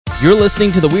You're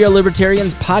listening to the We Are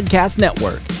Libertarians Podcast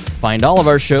Network. Find all of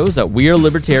our shows at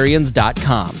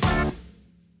wearelibertarians.com.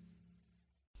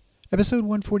 Episode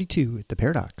 142, The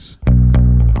Paradox.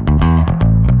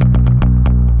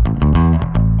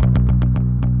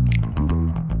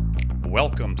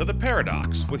 Welcome to The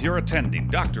Paradox with your attending,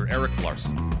 Dr. Eric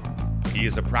Larson. He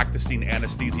is a practicing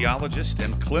anesthesiologist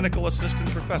and clinical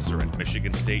assistant professor at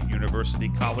Michigan State University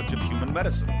College of Human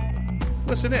Medicine.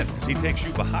 Listen in as he takes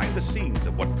you behind the scenes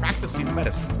of what practicing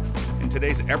medicine in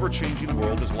today's ever-changing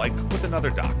world is like with another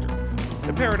doctor.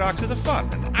 The Paradox is a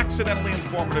fun and accidentally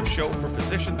informative show for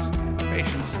physicians,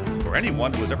 patients, or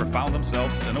anyone who has ever found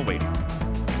themselves in a waiting room.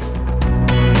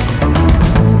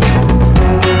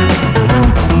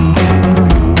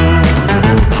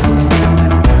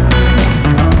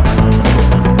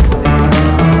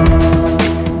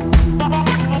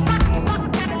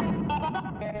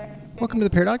 Welcome to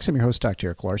The Paradox. I'm your host, Dr.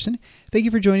 Eric Larson. Thank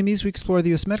you for joining me as we explore the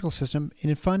U.S. medical system in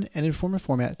a fun and informative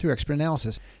format through expert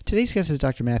analysis. Today's guest is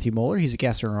Dr. Matthew Moeller. He's a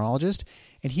gastroenterologist,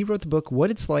 and he wrote the book,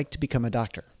 What It's Like to Become a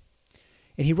Doctor.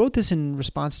 And he wrote this in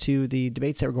response to the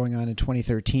debates that were going on in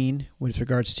 2013 with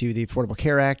regards to the Affordable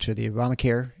Care Act, or the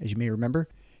Obamacare, as you may remember.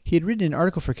 He had written an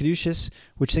article for Caduceus,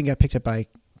 which then got picked up by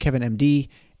Kevin MD,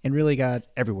 and really got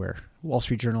everywhere. Wall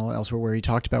Street Journal and elsewhere, where he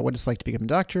talked about what it's like to become a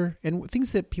doctor and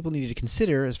things that people needed to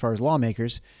consider as far as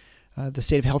lawmakers, the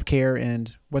state of healthcare,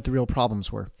 and what the real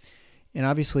problems were. And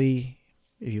obviously,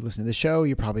 if you listen to the show,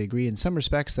 you probably agree in some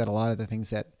respects that a lot of the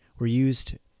things that were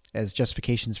used as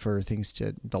justifications for things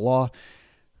to the law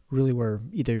really were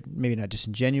either maybe not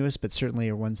disingenuous, but certainly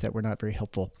are ones that were not very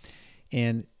helpful.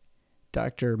 And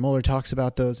Dr. Moeller talks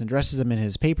about those and addresses them in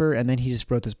his paper, and then he just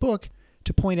wrote this book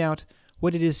to point out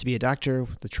what it is to be a doctor,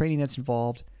 the training that's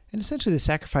involved, and essentially the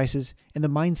sacrifices and the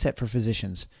mindset for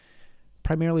physicians.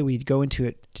 Primarily, we go into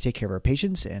it to take care of our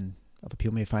patients, and other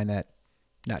people may find that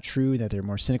not true, that they're a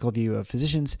more cynical view of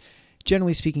physicians.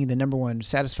 Generally speaking, the number one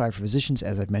satisfier for physicians,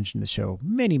 as I've mentioned in the show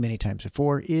many, many times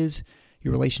before, is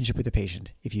your relationship with the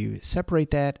patient. If you separate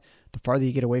that, the farther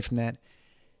you get away from that,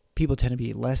 people tend to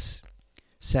be less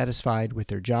satisfied with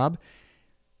their job.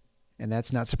 And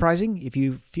that's not surprising. If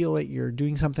you feel that you're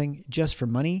doing something just for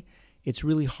money, it's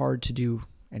really hard to do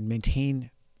and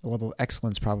maintain a level of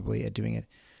excellence probably at doing it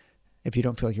if you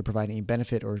don't feel like you're providing any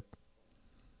benefit or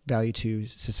value to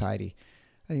society.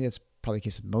 I think that's probably the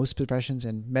case of most professions,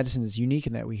 and medicine is unique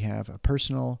in that we have a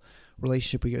personal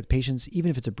relationship we get with patients, even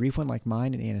if it's a brief one like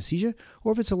mine in anesthesia,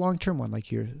 or if it's a long-term one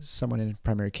like you're someone in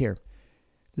primary care.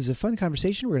 This is a fun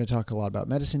conversation. We're going to talk a lot about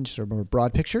medicine, just a more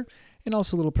broad picture, and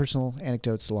also little personal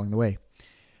anecdotes along the way.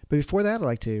 But before that, I'd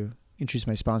like to introduce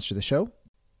my sponsor of the show.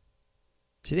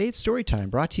 Today it's story time,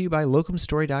 brought to you by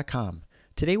locumstory.com.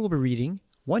 Today we'll be reading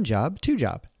One Job, Two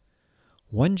Job.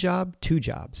 One Job, Two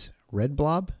Jobs. Red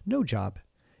blob, no job.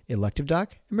 Elective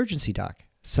doc, emergency doc.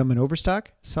 Some in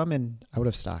overstock, some in out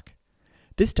of stock.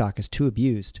 This doc is too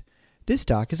abused. This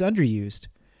doc is underused.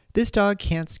 This dog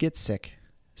can't get sick.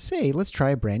 Say, let's try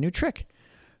a brand new trick.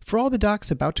 For all the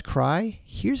docs about to cry,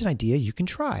 here's an idea you can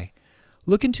try.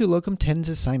 Look into Locum Tenens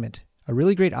assignment. A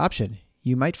really great option.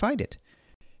 You might find it.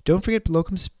 Don't forget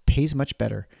Locums pays much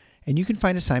better, and you can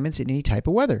find assignments in any type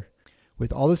of weather.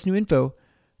 With all this new info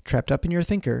trapped up in your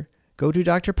thinker, go to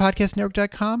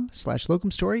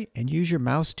drpodcastnetwork.com/locumstory and use your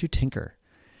mouse to tinker.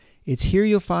 It's here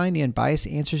you'll find the unbiased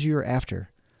answers you are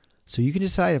after, so you can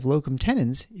decide if Locum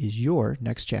Tenens is your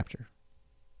next chapter.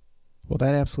 Well,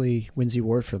 that absolutely wins the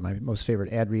award for my most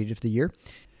favorite ad read of the year.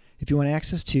 If you want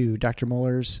access to Dr.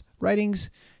 Moeller's writings,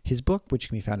 his book, which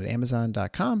can be found at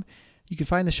amazon.com, you can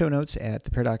find the show notes at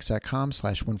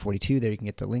theparadox.com/142. There you can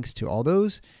get the links to all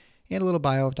those and a little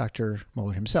bio of Dr.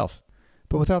 Moeller himself.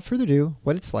 But without further ado,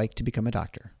 what it's like to become a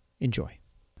doctor. Enjoy.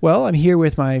 Well, I'm here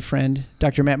with my friend,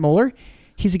 Dr. Matt Moeller.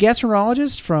 He's a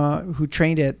gastroenterologist who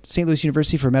trained at St. Louis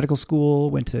University for medical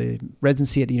school, went to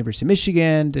residency at the University of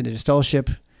Michigan, did his fellowship,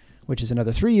 which is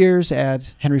another 3 years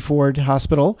at Henry Ford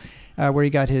Hospital, where he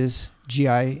got his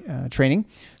GI training.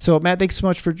 So, Matt, thanks so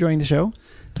much for joining the show.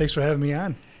 Thanks for having me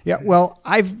on. Yeah, well,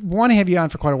 I've want to have you on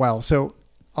for quite a while. So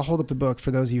I'll hold up the book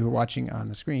for those of you who are watching on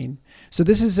the screen. So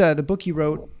this is the book you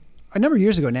wrote a number of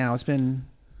years ago now. It's been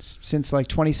since like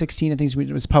 2016, I think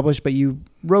it was published, but you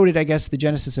wrote it, I guess the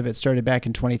genesis of it started back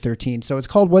in 2013. So it's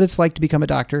called What It's Like to Become a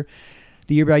Doctor,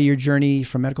 the year-by-year journey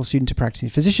from medical student to practicing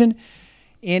physician.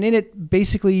 And in it,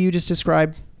 basically, you just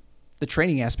describe the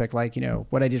training aspect, like, you know,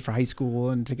 what I did for high school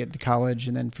and to get to college,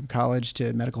 and then from college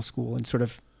to medical school, and sort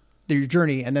of your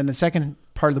journey. And then the second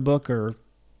part of the book, or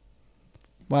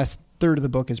last third of the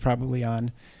book, is probably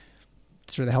on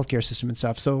sort of the healthcare system and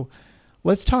stuff. So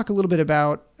let's talk a little bit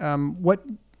about what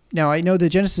Now, I know the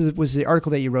genesis was the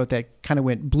article that you wrote that kind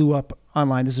of blew up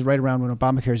online. This is right around when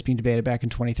Obamacare was being debated back in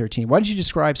 2013. Why don't you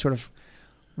describe sort of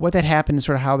what that happened and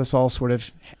sort of how this all sort of,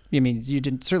 I mean, you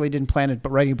certainly didn't plan it,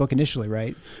 but writing a book initially,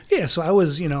 right? Yeah. So I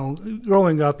was,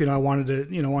 growing up, I wanted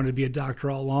to be a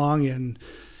doctor all along, and,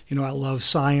 I love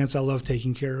science. I love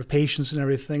taking care of patients and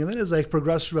everything. And then as I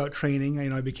progressed throughout training,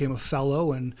 I became a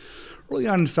fellow, and early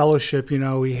on in fellowship,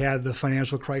 we had the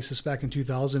financial crisis back in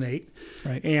 2008.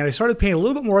 Right. And I started paying a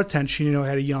little bit more attention. I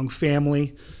had a young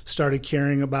family, started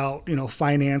caring about,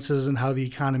 finances and how the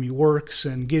economy works,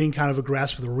 and getting kind of a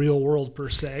grasp of the real world per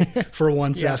se for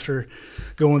once after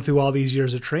going through all these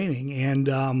years of training.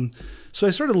 And so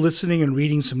I started listening and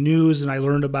reading some news, and I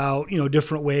learned about,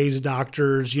 different ways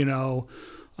doctors,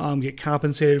 get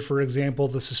compensated, for example,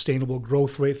 the sustainable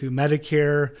growth rate through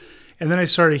Medicare. And then I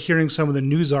started hearing some of the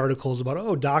news articles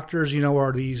about, doctors,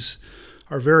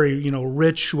 are very,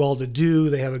 rich,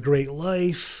 well-to-do. They have a great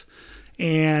life.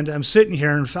 And I'm sitting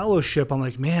here in fellowship. I'm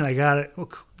like, man, I got,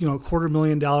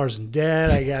 $250,000 in debt.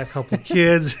 I got a couple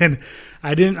kids, and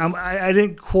I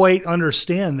didn't quite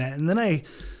understand that. And then I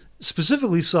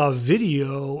specifically saw a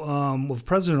video of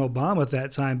President Obama at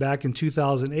that time, back in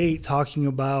 2008, talking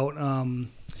about,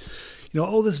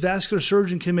 this vascular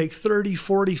surgeon can make $30,000,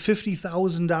 $40,000,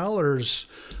 $50,000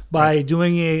 by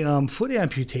doing a foot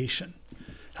amputation.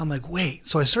 I'm like, wait.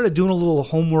 So I started doing a little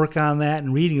homework on that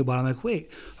and reading about it. I'm like,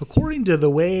 wait, according to the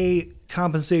way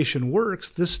compensation works,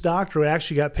 this doctor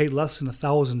actually got paid less than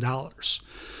 $1,000.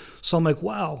 So I'm like,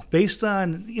 wow, based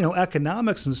on,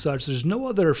 economics and such, there's no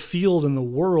other field in the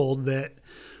world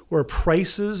where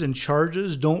prices and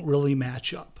charges don't really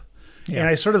match up. Yeah. And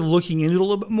I started looking into it a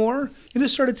little bit more, and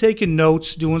just started taking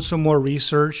notes, doing some more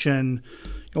research, and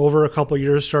over a couple of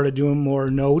years started doing more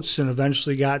notes, and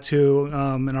eventually got to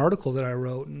an article that I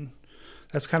wrote, and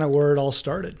that's kind of where it all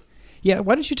started. Yeah.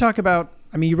 Why don't you talk about,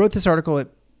 you wrote this article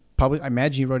I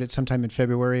imagine you wrote it sometime in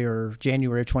February or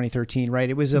January of 2013, right?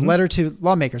 It was a letter to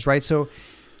lawmakers, right? So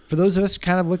for those of us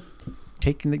kind of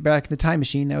taking back the time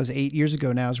machine, that was 8 years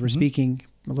ago now, as we're speaking,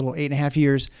 a little 8.5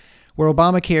 years, where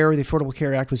Obamacare, the Affordable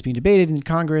Care Act, was being debated in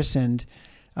Congress, and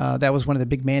that was one of the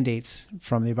big mandates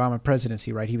from the Obama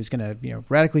presidency, right? He was going to,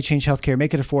 radically change healthcare,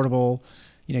 make it affordable.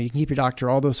 You can keep your doctor.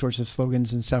 All those sorts of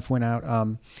slogans and stuff went out,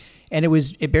 and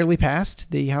it barely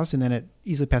passed the House, and then it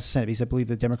easily passed the Senate, because I believe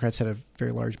the Democrats had a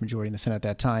very large majority in the Senate at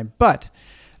that time. But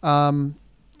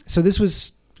so this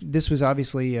was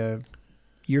obviously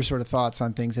your sort of thoughts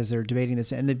on things as they're debating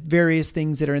this, and the various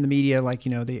things that are in the media, like,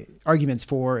 the arguments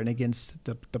for and against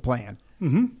the plan.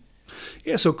 Mm-hmm.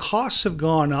 Yeah, so costs have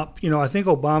gone up. I think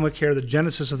Obamacare, the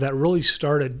genesis of that really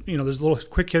started, there's a little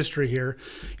quick history here.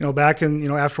 Back in,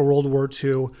 after World War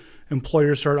II,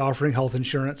 employers started offering health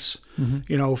insurance,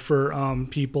 for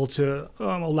people to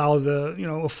allow the,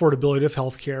 affordability of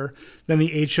health care. Then the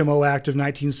HMO Act of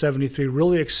 1973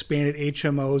 really expanded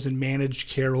HMOs and managed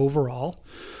care overall.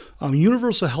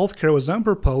 Universal health care was then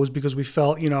proposed because we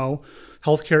felt,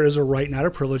 health care is a right, not a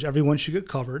privilege. Everyone should get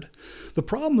covered. The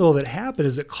problem, though, that happened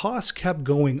is that costs kept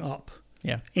going up.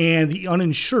 Yeah. And the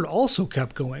uninsured also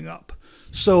kept going up.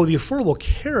 So the Affordable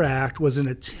Care Act was an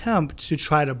attempt to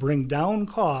try to bring down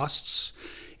costs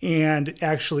and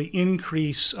actually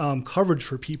increase coverage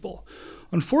for people.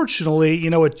 Unfortunately,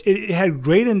 it had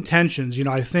great intentions.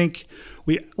 I think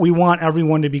we want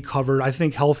everyone to be covered. I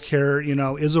think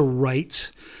healthcare, is a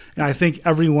right, and I think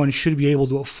everyone should be able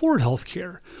to afford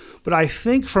healthcare. But I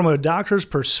think from a doctor's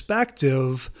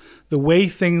perspective, the way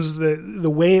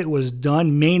it was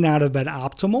done may not have been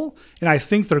optimal, and I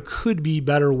think there could be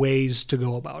better ways to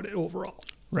go about it overall.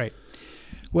 Right.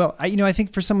 Well, I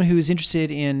think for someone who is interested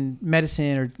in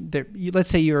medicine, or let's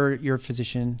say you're a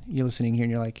physician, you're listening here,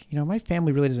 and you're like, my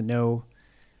family really doesn't know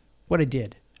what I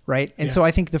did, right? And so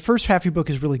I think the first half of your book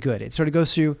is really good. It sort of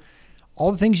goes through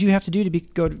all the things you have to do to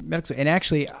go to medical school. And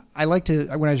actually, I like to,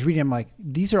 when I was reading, I'm like,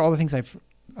 these are all the things I've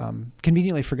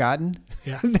conveniently forgotten.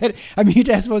 Yeah. You'd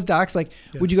ask most docs, like,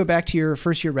 would you go back to your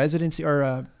first year residency,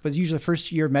 or was usually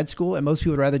first year of med school? And most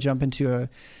people would rather jump into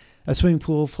a swimming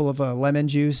pool full of lemon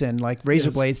juice and like razor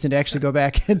blades than to actually go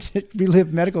back and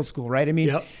relive medical school, right?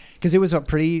 Because it was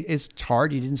it's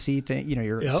hard. You didn't see things,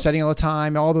 you're studying all the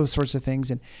time, all those sorts of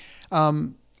things. And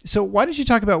so why don't you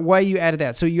talk about why you added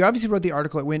that? So you obviously wrote the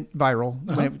article, it went viral,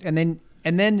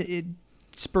 and then it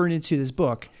spurred into this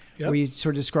book where you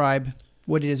sort of describe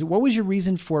what it is. What was your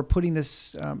reason for putting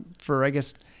this, for, I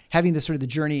guess, having this sort of the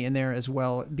journey in there as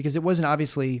well? Because it wasn't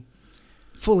obviously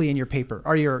fully in your paper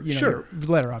or your Sure. your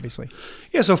letter, obviously.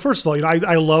 Yeah, so first of all,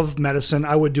 I love medicine.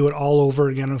 I would do it all over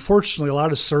again. Unfortunately, a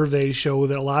lot of surveys show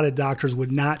that a lot of doctors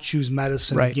would not choose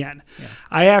medicine Right. again. Yeah.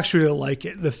 I actually really like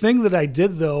it. The thing that I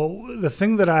did, though, the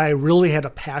thing that I really had a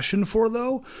passion for,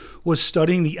 though, was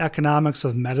studying the economics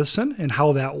of medicine and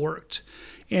how that worked.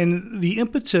 And the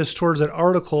impetus towards that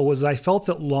article was that I felt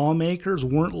that lawmakers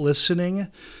weren't listening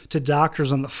to doctors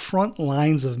on the front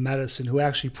lines of medicine who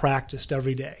actually practiced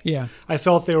every day. Yeah. I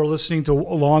felt they were listening to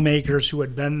lawmakers who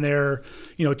had been there,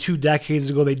 2 decades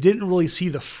ago. They didn't really see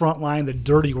the front line, the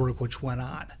dirty work which went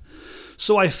on.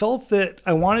 So I felt that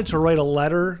I wanted to write a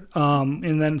letter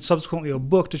and then subsequently a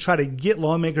book to try to get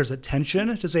lawmakers'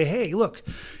 attention to say, hey, look,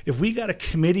 if we got a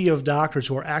committee of doctors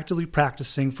who are actively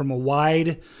practicing from a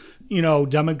wide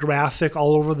demographic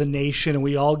all over the nation, and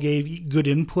we all gave good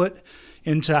input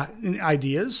into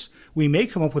ideas, we may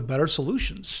come up with better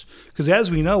solutions. Because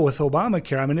as we know with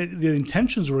Obamacare, the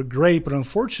intentions were great, but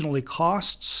unfortunately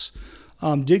costs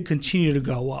did continue to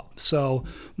go up. So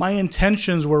my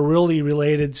intentions were really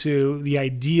related to the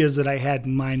ideas that I had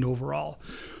in mind overall.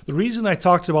 The reason I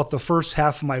talked about the first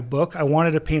half of my book, I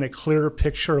wanted to paint a clearer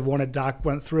picture of what a doc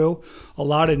went through. A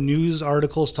lot of news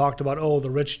articles talked about, the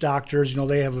rich doctors,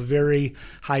 they have a very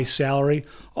high salary.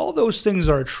 All those things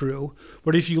are true.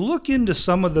 But if you look into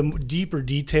some of the deeper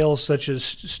details, such as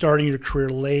starting your career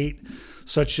late,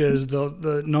 such as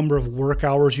the number of work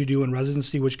hours you do in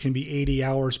residency, which can be 80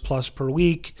 hours plus per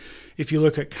week. If you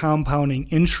look at compounding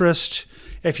interest,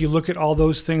 if you look at all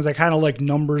those things, I kind of like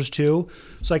numbers too.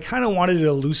 So I kind of wanted to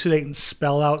elucidate and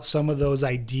spell out some of those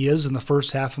ideas in the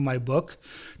first half of my book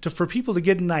for people to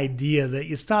get an idea that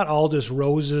it's not all just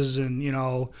roses and,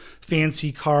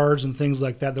 fancy cars and things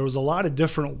like that. There was a lot of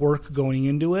different work going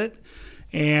into it.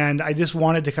 And I just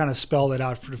wanted to kind of spell that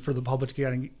out for the public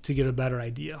to get a better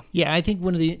idea. Yeah, I think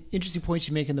one of the interesting points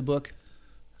you make in the book,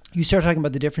 you start talking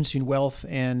about the difference between wealth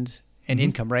and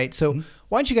income, right? So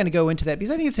why don't you kind of go into that?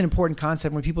 Because I think it's an important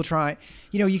concept when people try,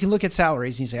 you can look at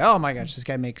salaries and you say, oh my gosh, this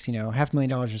guy makes,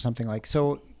 $500,000 or something like.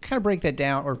 So kind of break that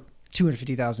down, or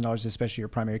 $250,000, especially your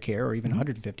primary care, or even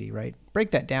 $150,000, right?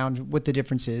 Break that down, what the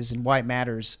difference is and why it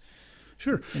matters.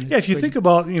 Sure. Yeah, if you think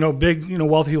about, big,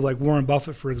 wealthy people like Warren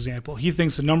Buffett, for example, he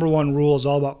thinks the number one rule is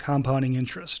all about compounding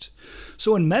interest.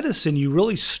 So in medicine, you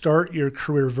really start your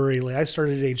career very late. I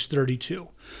started at age 32.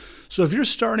 So if you're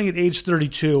starting at age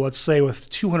 32, let's say with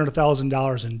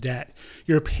 $200,000 in debt,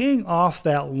 you're paying off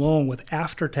that loan with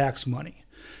after-tax money.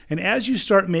 And as you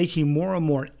start making more and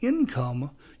more income,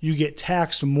 you get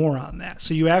taxed more on that.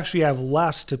 So you actually have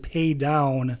less to pay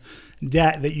down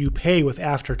debt that you pay with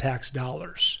after-tax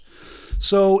dollars.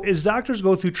 So as doctors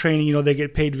go through training, they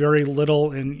get paid very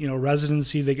little in,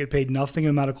 residency. They get paid nothing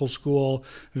in medical school,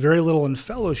 very little in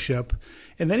fellowship.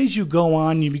 And then as you go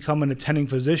on, you become an attending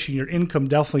physician, your income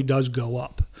definitely does go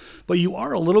up. But you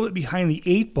are a little bit behind the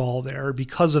 8 ball there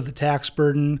because of the tax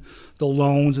burden, the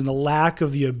loans, and the lack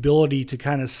of the ability to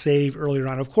kind of save earlier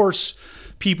on. Of course,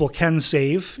 people can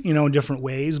save, in different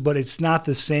ways, but it's not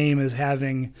the same as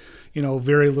having,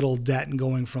 very little debt and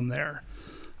going from there.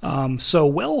 So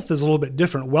wealth is a little bit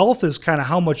different. Wealth is kind of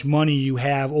how much money you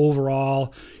have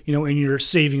overall, in your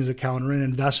savings account or in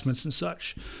investments and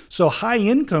such. So high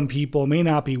income people may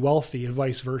not be wealthy and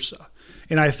vice versa.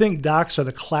 And I think docs are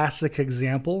the classic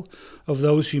example of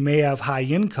those who may have high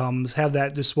incomes, have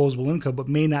that disposable income, but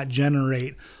may not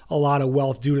generate a lot of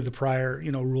wealth due to the prior,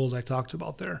 rules I talked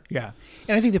about there. Yeah.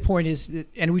 And I think the point is,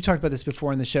 and we talked about this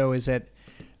before in the show, is that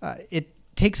it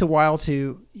takes a while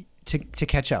to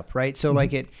catch up, right? So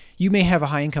you may have a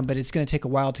high income, but it's going to take a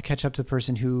while to catch up to the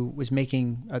person who was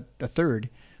making a third,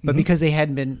 but because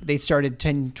they started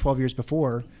 10, 12 years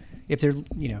before, if they're,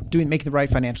 making the right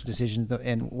financial decisions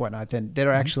and whatnot, then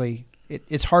they're actually,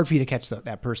 it's hard for you to catch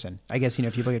that person. I guess,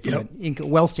 if you look at it from a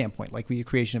wealth standpoint, like the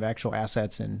creation of actual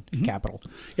assets and capital.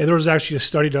 Yeah, there was actually a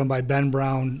study done by Ben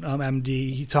Brown,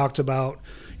 MD. He talked about,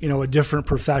 a different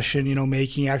profession,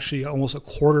 making actually almost a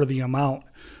quarter of the amount,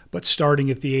 but starting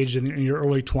at the age in your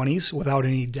early 20s without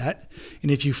any debt.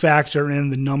 And if you factor in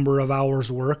the number of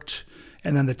hours worked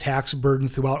and then the tax burden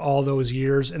throughout all those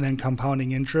years and then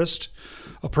compounding interest,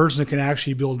 a person can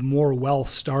actually build more wealth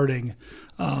starting,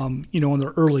 in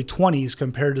their early 20s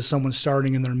compared to someone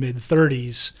starting in their mid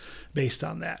 30s based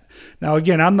on that. Now,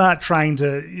 again, I'm not trying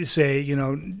to say,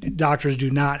 doctors do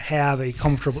not have a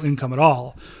comfortable income at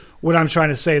all. What I'm trying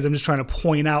to say is I'm just trying to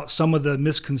point out some of the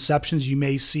misconceptions you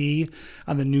may see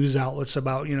on the news outlets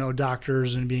about,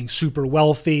 doctors and being super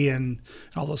wealthy and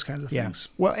all those kinds of things.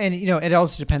 Well, and, it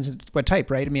also depends on what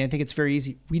type, right? I think it's very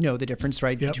easy. We know the difference,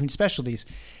 right, between specialties.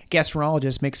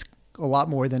 Gastroenterologist makes a lot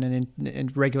more than a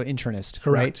regular internist.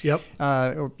 Correct. Right? Yep.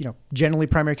 Or, generally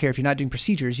primary care, if you're not doing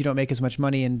procedures, you don't make as much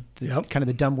money in kind of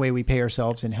the dumb way we pay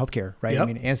ourselves in healthcare, right? Yep. I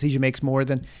mean, anesthesia I make more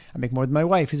than my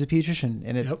wife, who's a pediatrician.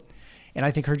 And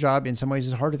I think her job in some ways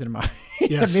is harder than mine.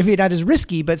 Yes. Maybe not as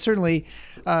risky, but certainly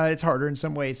it's harder in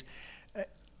some ways.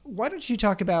 Why don't you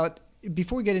talk about,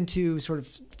 before we get into sort of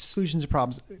solutions to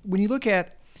problems, when you look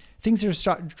at things that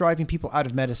are driving people out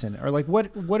of medicine, or like what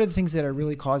are the things that are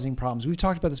really causing problems? We've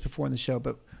talked about this before in the show,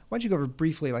 but why don't you go over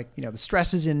briefly, like, the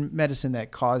stresses in medicine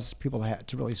that cause people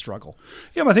to really struggle?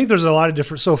 Yeah, I think there's a lot of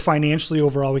different, so financially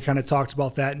overall, we kind of talked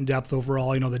about that in depth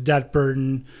overall, the debt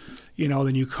burden,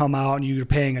 then you come out and you're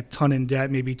paying a ton in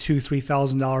debt, maybe $2,000,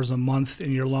 $3,000 a month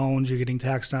in your loans, you're getting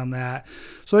taxed on that.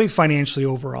 So I think financially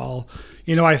overall,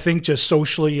 I think just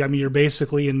socially, you're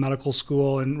basically in medical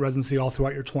school and residency all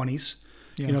throughout your 20s.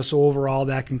 Yeah. So overall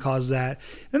that can cause that.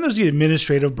 Then there's the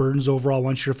administrative burdens overall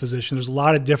once you're a physician. There's a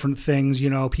lot of different things,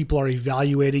 people are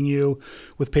evaluating you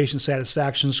with patient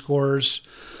satisfaction scores.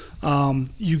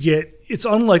 It's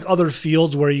unlike other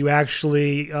fields where you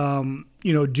actually,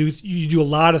 do a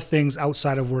lot of things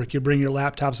outside of work. You bring your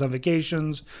laptops on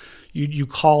vacations. You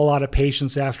call a lot of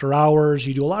patients after hours.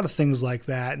 You do a lot of things like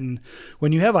that. And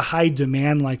when you have a high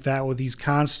demand like that with these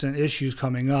constant issues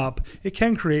coming up, it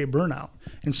can create burnout.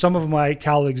 And some of my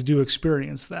colleagues do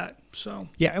experience that. So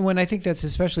yeah, and when I think that's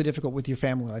especially difficult with your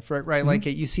family life, right? Mm-hmm. Like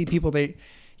you see people,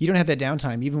 you don't have that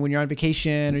downtime. Even when you're on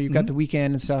vacation or you've got the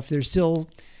weekend and stuff, there's still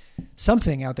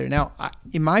something out there. Now,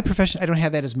 in my profession, I don't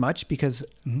have that as much because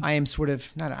I am sort of,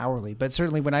 not hourly, but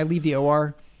certainly when I leave the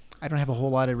OR, I don't have a whole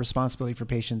lot of responsibility for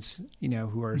patients,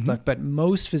 who are left. But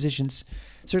most physicians,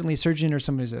 certainly a surgeon or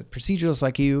someone who's a proceduralist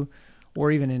like you,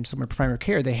 or even in some primary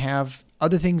care, they have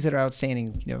other things that are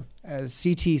outstanding, a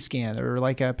CT scan or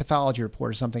like a pathology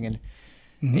report or something. And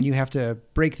you have to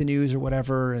break the news or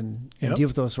whatever and deal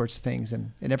with those sorts of things.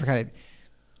 And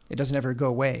it doesn't ever go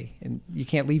away. And you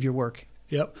can't leave your work.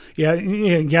 Yep. Yeah.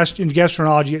 In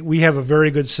gastroenterology, we have a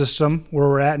very good system where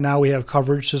we're at now. We have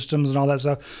coverage systems and all that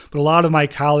stuff. But a lot of my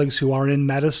colleagues who are in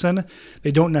medicine,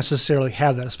 they don't necessarily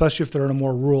have that, especially if they're in a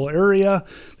more rural area.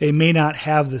 They may not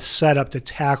have the setup to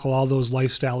tackle all those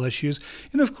lifestyle issues.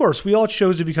 And of course, we all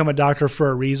chose to become a doctor for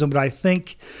a reason. But I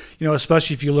think,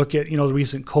 especially if you look at, the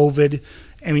recent COVID,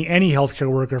 any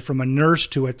healthcare worker, from a nurse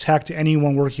to a tech to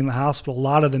anyone working in the hospital, a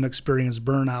lot of them experience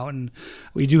burnout. And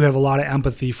we do have a lot of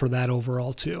empathy for that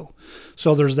overall too.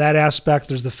 So there's that aspect.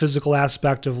 There's the physical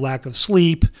aspect of lack of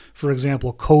sleep. For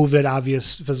example, COVID,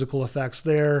 obvious physical effects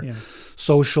there,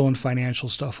 social and financial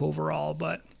stuff overall.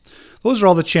 But those are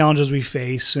all the challenges we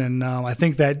face. And I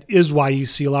think that is why you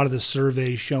see a lot of the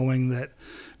surveys showing that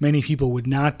many people would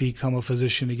not become a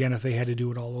physician again if they had to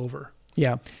do it all over.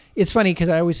 Yeah. It's funny because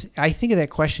I think of that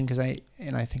question because I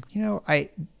think,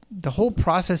 the whole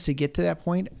process to get to that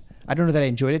point, I don't know that I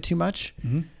enjoyed it too much,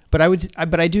 but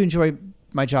I do enjoy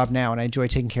my job now and I enjoy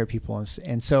taking care of people.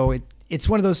 And so it's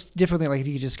one of those different things, like if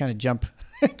you could just kind of jump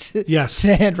to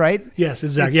end, right? Yes,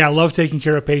 exactly. I love taking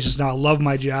care of patients now. I love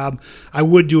my job. I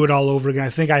would do it all over again. I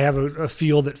think I have a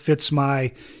field that fits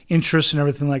my interests and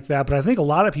everything like that. But I think a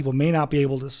lot of people may not be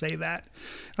able to say that.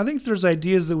 I think there's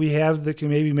ideas that we have that can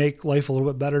maybe make life a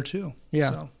little bit better too.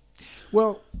 Yeah. So.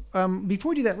 Well,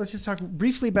 before we do that, let's just talk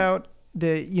briefly about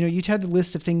you had the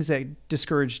list of things that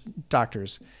discourage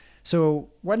doctors. So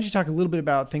why don't you talk a little bit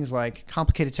about things like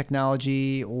complicated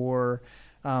technology or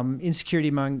insecurity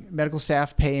among medical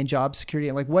staff, pay and job security,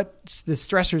 and like what the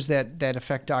stressors that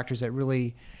affect doctors that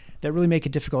really make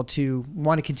it difficult to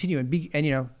want to continue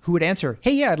and who would answer,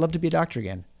 hey, yeah, I'd love to be a doctor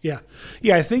again. Yeah.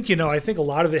 I think a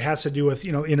lot of it has to do with,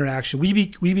 interaction. We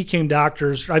became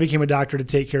doctors. I became a doctor to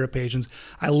take care of patients.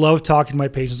 I love talking to my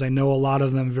patients. I know a lot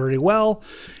of them very well.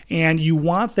 And you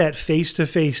want that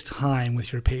face-to-face time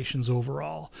with your patients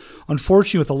overall.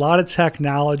 Unfortunately, with a lot of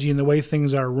technology and the way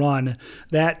things are run,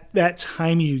 that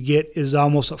time you get is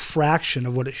almost a fraction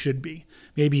of what it should be.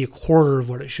 Maybe a quarter of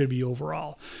what it should be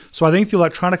overall. So I think the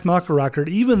electronic medical record,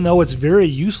 even though it's very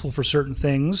useful for certain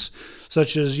things,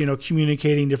 such as,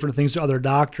 communicating different things to other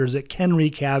doctors, it can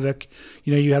wreak havoc.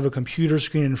 You have a computer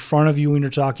screen in front of you when you're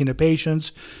talking to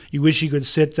patients. You wish you could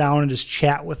sit down and just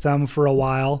chat with them for a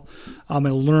while and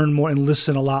learn more and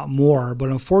listen a lot more. But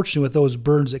unfortunately, with those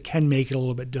burdens, it can make it a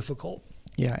little bit difficult.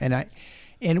 Yeah,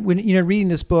 and when reading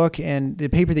this book and the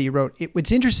paper that you wrote,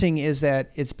 what's interesting is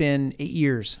that it's been 8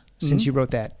 years since you wrote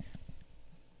that.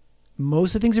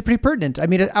 Most of the things are pretty pertinent. I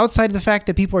mean, outside of the fact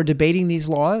that people are debating these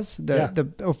laws,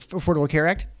 the Affordable Care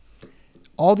Act,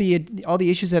 all the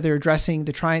issues that they're addressing,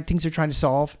 things they're trying to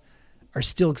solve, are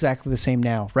still exactly the same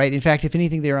now, right? In fact, if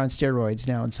anything, they're on steroids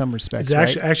now in some respects.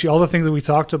 It's right? actually all the things that we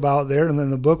talked about there and then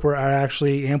the book are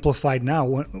actually amplified now,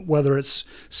 whether it's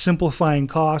simplifying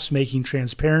costs, making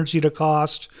transparency to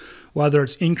cost, whether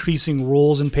it's increasing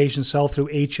rules in patients' health through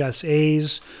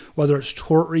HSAs, whether it's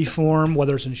tort reform,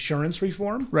 whether it's insurance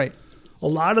reform. Right. A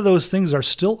lot of those things are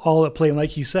still all at play. And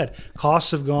like you said,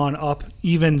 costs have gone up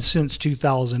even since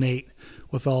 2008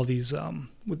 with all these,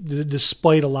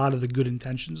 despite a lot of the good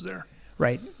intentions there.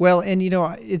 Right. Well, and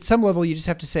at some level, you just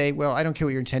have to say, well, I don't care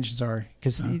what your intentions are,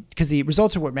 because the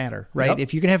results are what matter, right? Yep.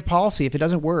 If you're going to have policy, if it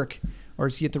doesn't work or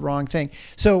you get the wrong thing.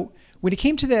 So when it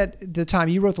came to the time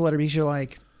you wrote the letter, because you're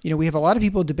like, we have a lot of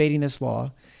people debating this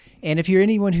law. And if you're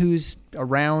anyone who's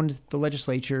around the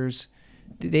legislatures,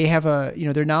 they have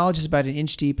their knowledge is about an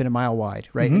inch deep and a mile wide,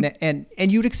 right? Mm-hmm.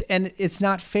 And it's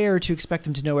not fair to expect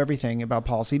them to know everything about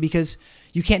policy, because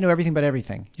you can't know everything about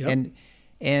everything. Yep.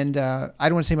 And I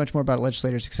don't want to say much more about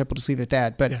legislators, except we'll just leave it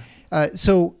at that. But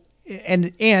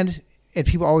and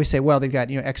people always say, well, they've got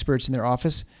experts in their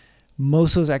office.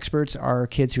 Most of those experts are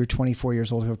kids who are 24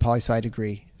 years old who have a poli-sci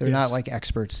degree. They're not like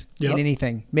experts in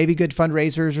anything. Maybe good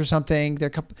fundraisers or something. There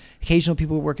are occasional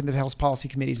people who work in the health policy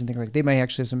committees and things like that. They may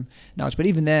actually have some knowledge, but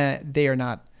even that, they are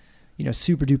not,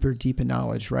 super duper deep in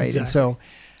knowledge, right? Exactly.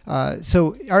 And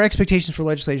so our expectations for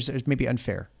legislators is maybe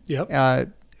unfair. Yep.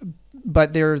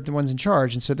 But they're the ones in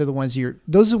charge, and so they're the ones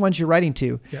those are the ones you're writing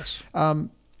to. Yes.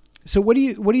 So what do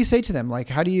you say to them?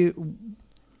 Like,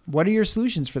 what are your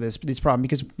solutions for this problem?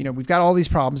 Because we've got all these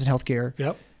problems in healthcare.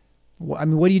 Yep.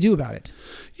 What do you do about it?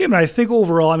 Yeah, I think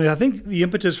overall, I think the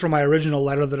impetus for my original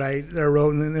letter that I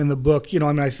wrote in the book,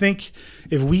 I think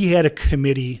if we had a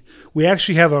committee, we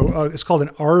actually have it's called an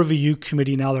RVU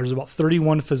committee now. There's about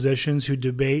 31 physicians who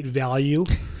debate value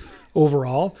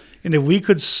overall. And if we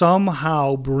could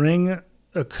somehow bring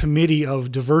a committee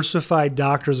of diversified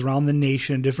doctors around the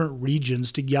nation in different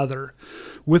regions together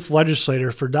with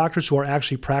legislators for doctors who are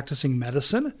actually practicing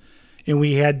medicine, and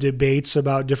we had debates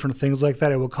about different things like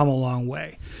that, it would come a long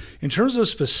way. In terms of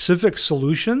specific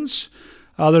solutions,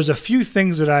 there's a few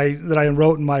things that I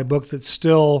wrote in my book that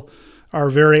still are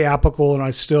very applicable and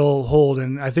I still hold.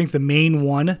 And I think the main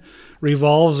one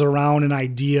revolves around an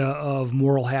idea of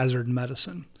moral hazard in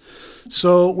medicine.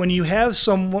 So when you have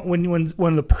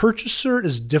when the purchaser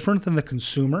is different than the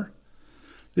consumer,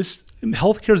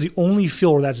 healthcare is the only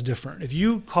field where that's different. If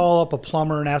you call up a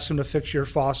plumber and ask him to fix your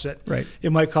faucet, right,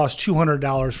 it might cost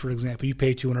 $200, for example. You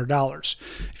pay $200.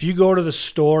 If you go to the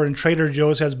store and Trader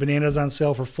Joe's has bananas on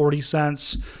sale for 40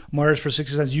 cents, Moeller's for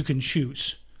 60 cents, you can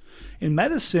choose. In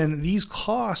medicine, these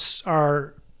costs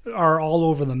are all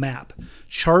over the map.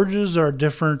 Charges are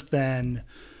different than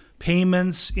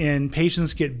payments, and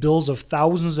patients get bills of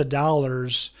thousands of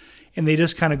dollars, and they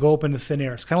just kind of go up into thin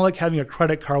air. It's kind of like having a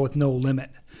credit card with no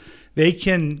limit. They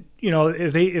can,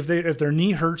 if their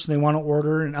knee hurts and they want to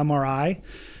order an MRI,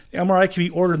 the MRI can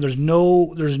be ordered. There's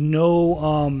no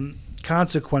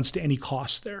consequence to any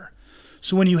cost there.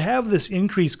 So when you have this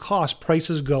increased cost,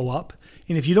 prices go up,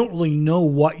 and if you don't really know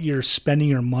what you're spending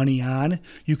your money on,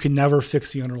 you can never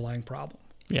fix the underlying problem.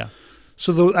 Yeah.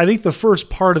 So I think the first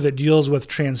part of it deals with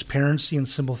transparency and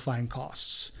simplifying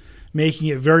costs, making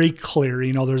it very clear.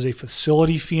 There's a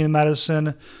facility fee in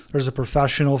medicine. There's a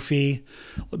professional fee.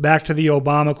 Back to the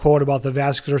Obama quote about the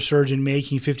vascular surgeon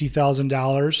making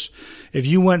 $50,000. If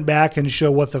you went back and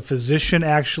show what the physician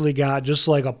actually got, just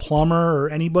like a plumber or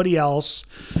anybody else,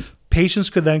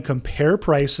 patients could then compare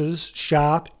prices,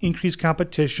 shop, increase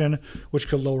competition, which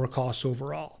could lower costs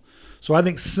overall. So I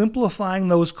think simplifying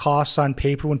those costs on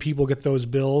paper when people get those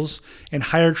bills and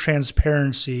higher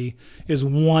transparency is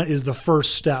the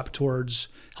first step towards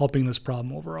helping this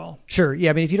problem overall. Sure.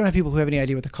 Yeah. If you don't have people who have any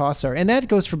idea what the costs are, and that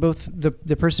goes for both the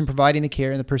person providing the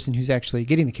care and the person who's actually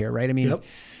getting the care, right? Yep.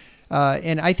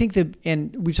 And I think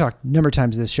and we've talked a number of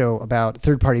times in this show about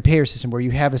third-party payer system where you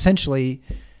have essentially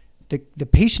the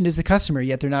patient is the customer,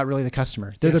 yet they're not really the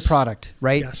customer. They're the product,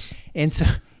 right? Yes. And so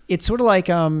it's sort of like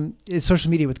it's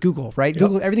social media with Google, right? Yep.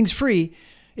 Google, everything's free.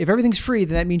 If everything's free,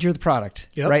 then that means you're the product,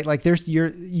 right? Like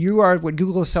you are what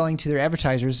Google is selling to their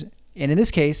advertisers, and in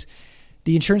this case,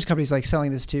 the insurance company's like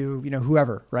selling this to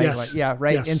whoever, right? Yes.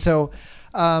 Right. Yes.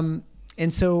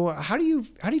 And so how do you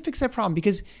fix that problem?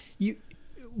 Because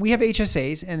we have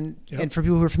HSAs, and for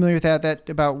people who are familiar with that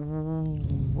about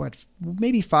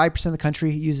maybe 5% of the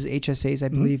country uses HSAs, I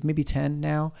believe, maybe 10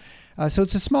 now. So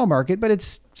it's a small market, but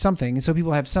it's something. And so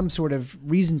people have some sort of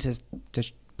reason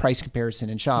to price comparison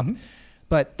and shop. Mm-hmm.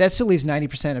 But that still leaves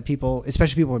 90% of people,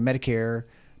 especially people with Medicare,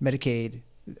 Medicaid,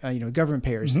 government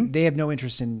payers, they have no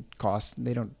interest in cost.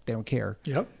 They don't care.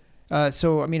 Yep.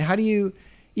 So, how do you,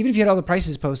 even if you had all the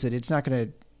prices posted, it's not going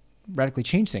to radically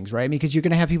change things, right? I mean, because you're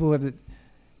going to have people who have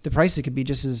the prices could be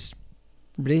just as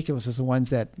ridiculous as the ones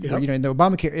that were, in the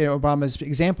Obamacare, Obama's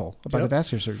example about the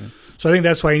vascular surgeon. So I think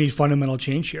that's why you need fundamental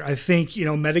change here. I think,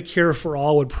 Medicare for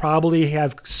all would probably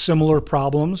have similar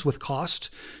problems with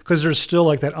cost because there's still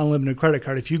like that unlimited credit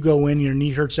card. If you go in, your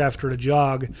knee hurts after a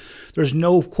jog, there's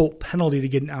no, quote, penalty to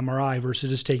get an MRI versus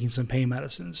just taking some pain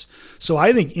medicines. So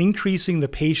I think increasing the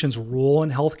patient's role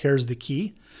in healthcare is the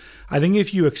key. I think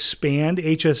if you expand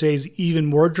HSAs even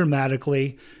more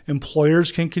dramatically,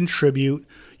 employers can contribute.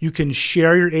 You can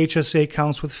share your HSA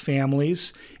accounts with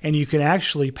families, and you can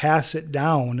actually pass it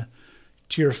down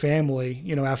to your family,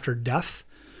 after death.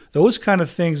 Those kind of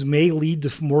things may lead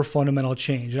to more fundamental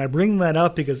change. And I bring that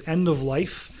up because end of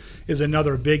life is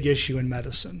another big issue in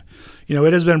medicine.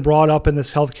 It has been brought up in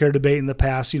this healthcare debate in the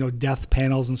past, death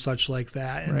panels and such like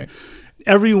that. And right.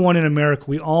 Everyone in America,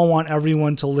 we all want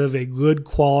everyone to live a good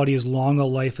quality, as long a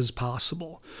life as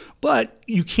possible. But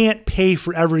you can't pay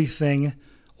for everything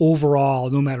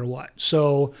overall, no matter what.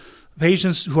 So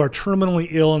patients who are terminally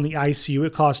ill in the ICU,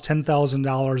 it costs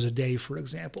 $10,000 a day, for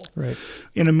example. Right.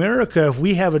 In America, if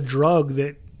we have a drug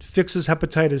that fixes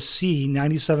hepatitis C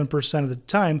 97% of the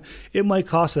time, it might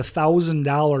cost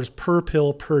 $1,000 per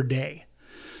pill per day.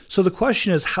 So the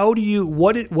question is,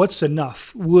 what's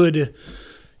enough? Would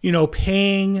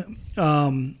paying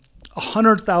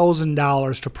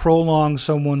 $100,000 to prolong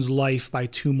someone's life by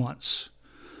 2 months,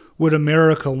 would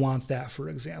America want that, for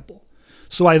example?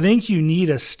 So I think you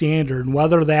need a standard,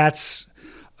 whether that's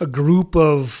a group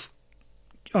of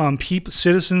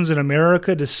citizens in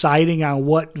America deciding on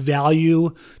what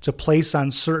value to place on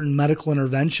certain medical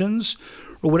interventions,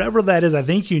 or whatever that is. I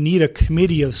think you need a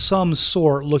committee of some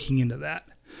sort looking into that.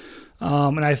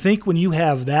 And I think when you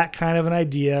have that kind of an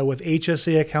idea with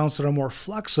HSA accounts that are more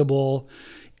flexible,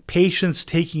 patients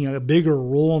taking a bigger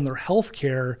role in their health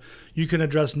care, you can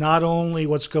address not only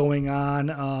what's going on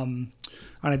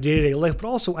a day-to-day life, but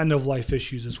also end-of-life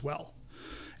issues as well.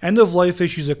 End-of-life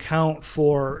issues account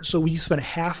for, so we spend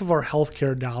half of our health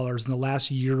care dollars in the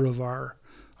last year of our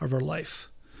life.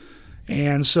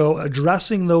 And so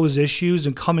addressing those issues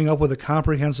and coming up with a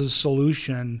comprehensive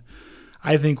solution,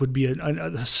 I think would be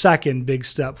a second big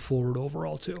step forward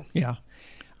overall too. Yeah.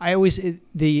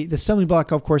 The stumbling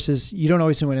block, of course, is you don't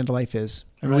always know what end of life is.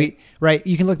 I mean, right.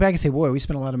 You can look back and say, boy, we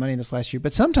spent a lot of money in this last year.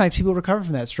 But sometimes people recover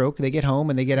from that stroke. They get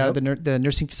home and they get out of the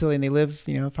nursing facility and they live,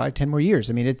 5, 10 more years.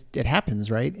 I mean, it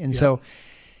happens, right? And so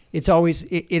it's always,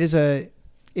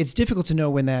 it's difficult to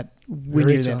know when you're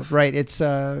there, right? It's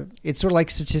sort of like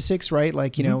statistics, right?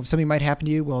 Like, something might happen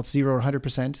to you. Well, it's 0 or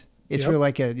 100%. It's really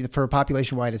like for a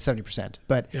population-wide, it's 70%.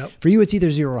 But for you, it's either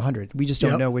 0 or 100. We just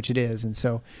don't know which it is. And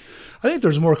so I think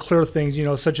there's more clear things,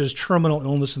 such as terminal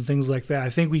illness and things like that. I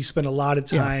think we spend a lot of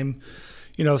time,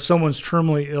 if someone's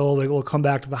terminally ill, they will come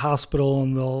back to the hospital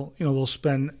and they'll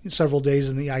spend several days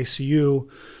in the ICU.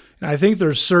 And I think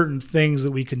there's certain things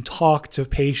that we can talk to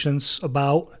patients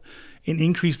about and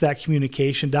increase that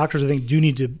communication. Doctors, I think, do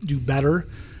need to do better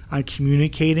on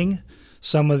communicating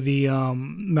some of the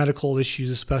medical issues,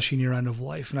 especially near end of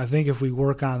life. And I think if we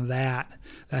work on that,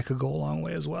 that could go a long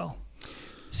way as well.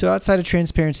 So outside of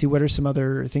transparency, what are some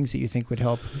other things that you think would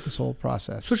help this whole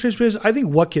process? So transparency, I think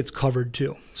what gets covered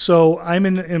too. So I'm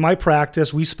in my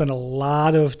practice, we spend a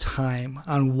lot of time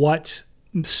on what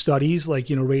studies, like,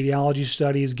 radiology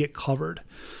studies, get covered.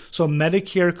 So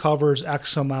Medicare covers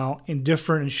X amount in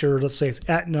different insurers. Let's say it's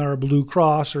Aetna or Blue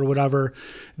Cross or whatever.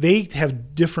 They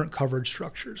have different coverage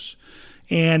structures.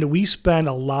 And we spend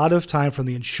a lot of time from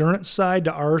the insurance side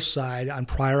to our side on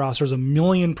prior auths. There's 1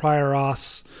 million prior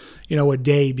auths, a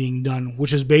day being done,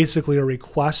 which is basically a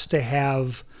request to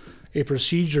have a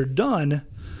procedure done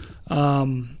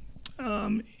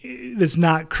that's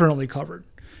not currently covered.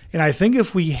 And I think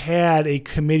if we had a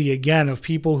committee, again, of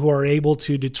people who are able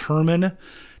to determine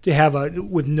to have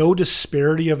with no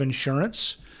disparity of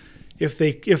insurance, if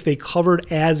they covered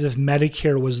as if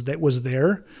Medicare was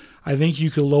there, I think you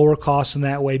could lower costs in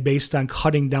that way based on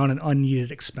cutting down on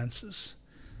unneeded expenses.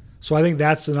 So I think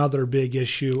that's another big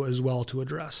issue as well to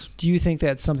address. Do you think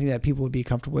that's something that people would be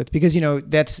comfortable with? Because,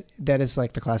 that is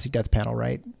like the classic death panel,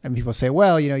 right? And people say,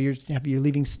 well, you're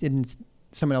leaving in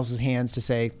someone else's hands to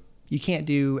say, you can't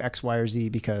do X, Y, or Z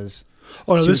because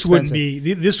this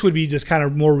would be just kind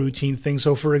of more routine things.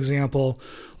 So for example,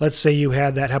 let's say you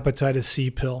had that hepatitis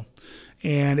C pill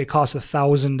and it cost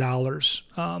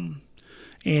 $1,000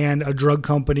 and a drug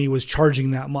company was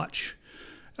charging that much.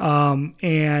 And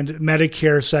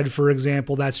Medicare said, for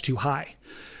example, that's too high.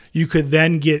 You could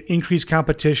then get increased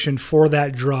competition for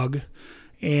that drug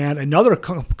and another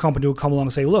company would come along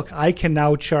and say, look, I can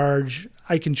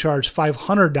I can charge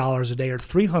 $500 a day or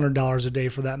 $300 a day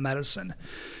for that medicine.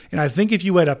 And I think if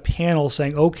you had a panel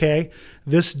saying, okay,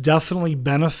 this definitely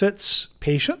benefits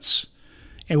patients,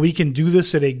 and we can do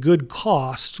this at a good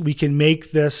cost, we can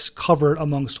make this covered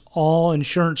amongst all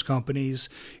insurance companies,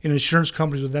 and insurance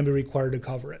companies would then be required to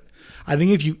cover it. I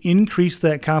think if you increase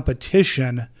that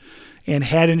competition and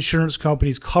had insurance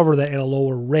companies cover that at a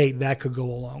lower rate, that could go a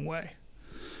long way.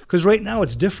 Because right now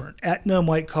it's different. Aetna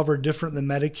might cover different than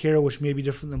Medicare, which may be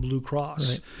different than Blue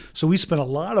Cross. Right. So we spend a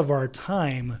lot of our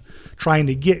time trying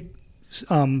to get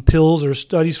pills or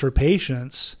studies for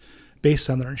patients based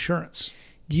on their insurance.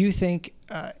 Do you think,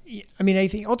 I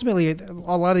think ultimately a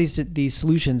lot of these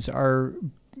solutions are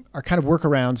kind of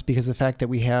workarounds because of the fact that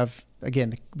we have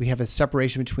a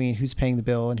separation between who's paying the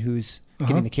bill and who's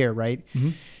getting the care, right?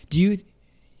 Mm-hmm.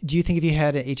 Do you think if you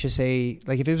had an HSA,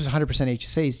 like if it was 100%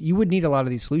 HSAs, you would need a lot of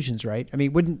these solutions, right? I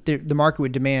mean, wouldn't the market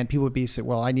would demand, people would be saying,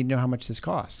 well, I need to know how much this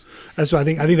costs. That's what I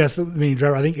think. I think that's the main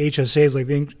driver. I think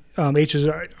HSAs,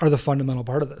 HSAs are the fundamental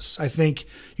part of this. I think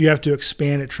you have to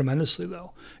expand it tremendously,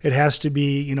 though. It has to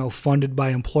be, funded by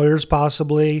employers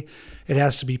possibly. It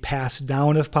has to be passed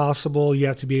down if possible. You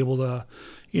have to be able to,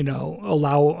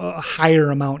 allow a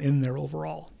higher amount in there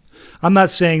overall. I'm not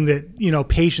saying that,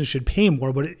 patients should pay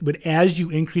more, but as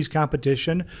you increase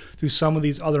competition through some of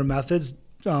these other methods,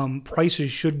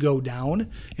 prices should go down,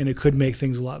 and it could make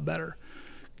things a lot better.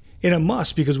 And it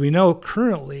must, because we know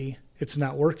currently it's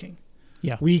not working.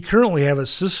 Yeah. We currently have a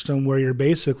system where you're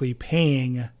basically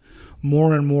paying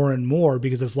more and more and more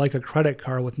because it's like a credit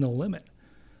card with no limit.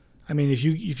 I mean, if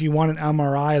you want an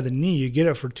MRI of the knee, you get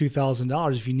it for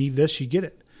 $2,000. If you need this, you get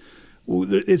it.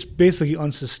 It's basically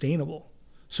unsustainable.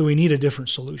 So we need a different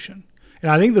solution. And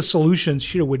I think the solutions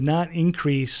here would not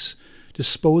increase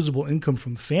disposable income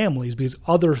from families because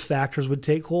other factors would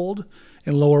take hold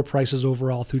and lower prices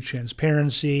overall through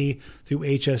transparency, through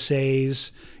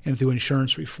HSAs, and through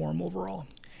insurance reform overall.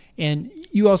 And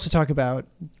you also talk about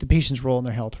the patient's role in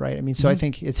their health, right? I mean, so I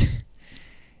think it's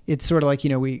sort of like,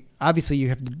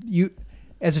 you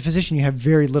as a physician, you have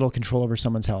very little control over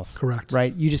someone's health. Correct.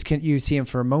 Right? You just you see them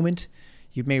for a moment.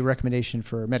 You made a recommendation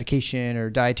for medication or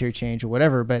dietary change or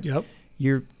whatever, but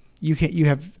you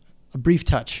have a brief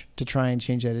touch to try and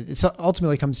change that. It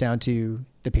ultimately comes down to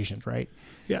the patient, right?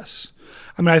 Yes.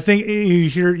 I mean, I think you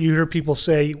hear people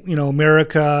say,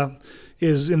 America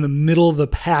is in the middle of the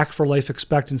pack for life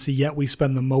expectancy, yet we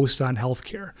spend the most on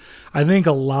healthcare. I think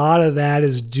a lot of that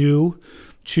is due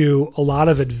to a lot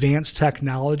of advanced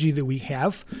technology that we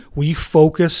have. We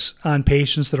focus on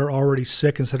patients that are already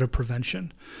sick instead of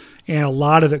prevention. And a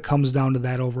lot of it comes down to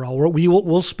that overall.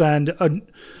 We'll spend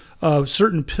a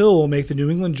certain pill will make the New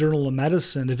England Journal of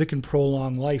Medicine, if it can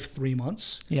prolong life, 3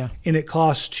 months. Yeah. And it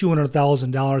costs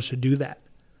 $200,000 to do that,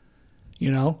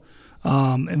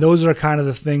 and those are kind of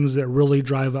the things that really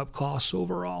drive up costs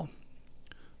overall.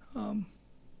 I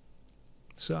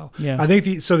think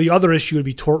the other issue would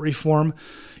be tort reform.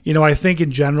 I think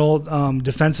in general,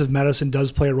 defensive medicine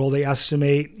does play a role. They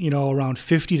estimate, around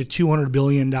 $50 to $200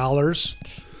 billion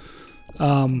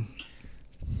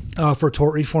for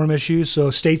tort reform issues.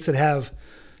 So states that have,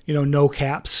 no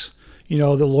caps, the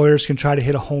lawyers can try to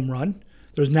hit a home run.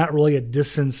 There's not really a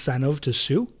disincentive to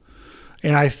sue.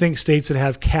 And I think states that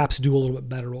have caps do a little bit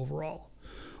better overall.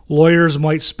 Lawyers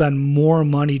might spend more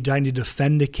money trying to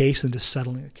defend a case than just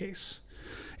settling a case.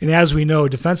 And as we know,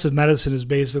 defensive medicine is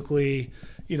basically,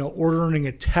 ordering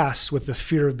a test with the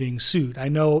fear of being sued. I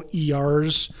know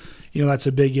ERs, that's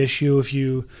a big issue. If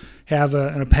you have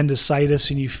an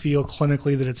appendicitis and you feel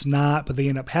clinically that it's not, but they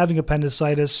end up having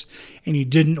appendicitis and you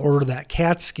didn't order that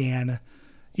CAT scan,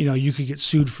 you could get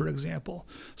sued, for example.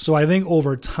 So I think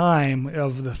over time,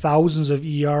 of the thousands of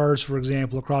ERs, for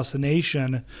example, across the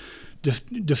nation,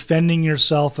 defending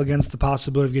yourself against the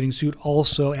possibility of getting sued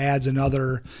also adds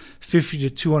another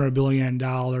 $50 to $200 billion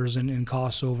in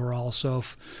costs overall. So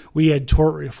if we had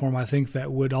tort reform, I think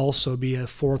that would also be a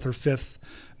fourth or fifth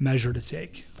measure to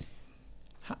take.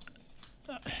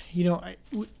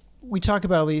 We talk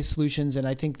about all these solutions, and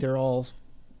I think they all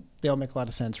make a lot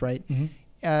of sense, right? Mm-hmm.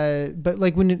 But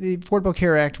like when the Affordable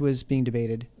Care Act was being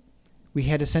debated, we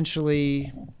had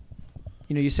essentially,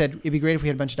 you said it'd be great if we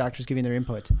had a bunch of doctors giving their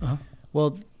input. Uh-huh.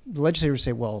 Well, the legislators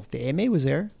say, well, the AMA was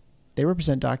there. They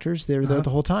represent doctors. They were there the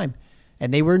whole time.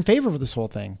 And they were in favor of this whole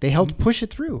thing. They helped push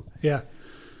it through. Yeah.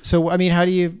 So, I mean, how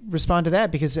do you respond to that?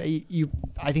 Because I think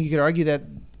you could argue that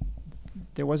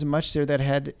there wasn't much there that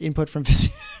had input from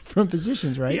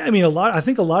physicians, right? Yeah, I mean, I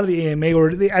think a lot of the AMA,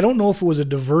 I don't know if it was a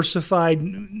diversified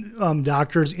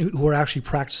doctors who are actually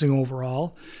practicing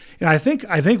overall. And I think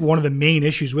one of the main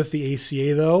issues with the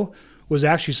ACA, though, was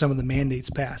actually some of the mandates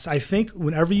passed. I think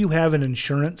whenever you have an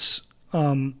insurance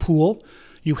pool,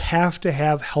 you have to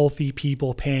have healthy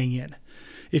people paying in.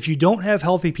 If you don't have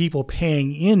healthy people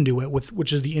paying into it,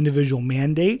 which is the individual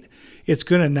mandate, it's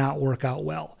going to not work out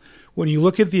well. When you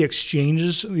look at the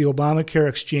exchanges, the Obamacare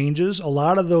exchanges, a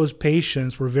lot of those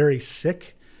patients were very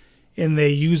sick and they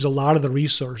use a lot of the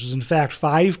resources. In fact,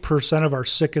 5% of our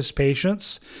sickest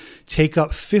patients take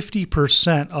up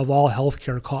 50% of all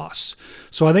healthcare costs.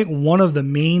 So I think one of the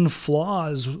main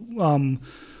flaws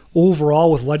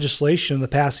overall with legislation in the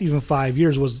past even 5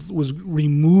 years was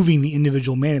removing the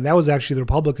individual mandate. That was actually the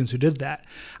Republicans who did that.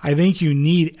 I think you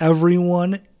need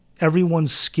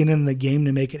everyone's skin in the game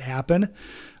to make it happen,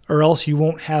 or else you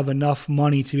won't have enough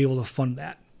money to be able to fund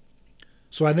that.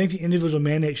 So I think the individual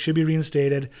mandate should be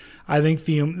reinstated. I think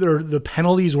the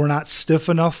penalties were not stiff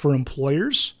enough for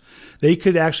employers. They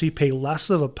could actually pay less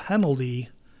of a penalty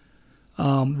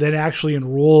than actually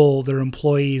enroll their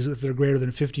employees, if they're greater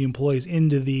than 50 employees,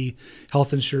 into the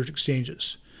health insurance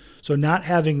exchanges. So not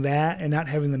having that and not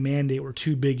having the mandate were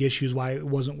two big issues why it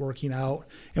wasn't working out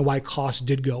and why costs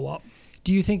did go up.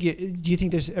 Do you think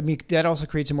there's, I mean, that also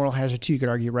creates a moral hazard too, you could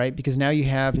argue, right? Because now you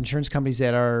have insurance companies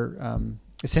that are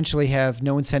essentially have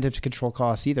no incentive to control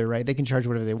costs either, right? They can charge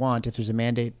whatever they want if there's a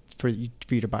mandate for you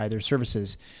to buy their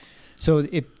services. So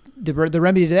the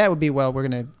remedy to that would be, well, we're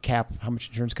going to cap how much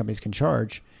insurance companies can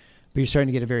charge. But you're starting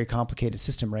to get a very complicated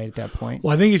system, right, at that point.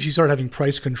 Well, I think if you start having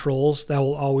price controls, that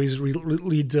will always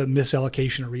lead to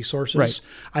misallocation of resources. Right.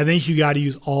 I think you got to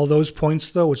use all those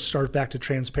points, though, which start back to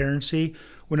transparency.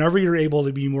 Whenever you're able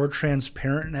to be more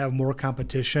transparent and have more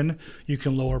competition, you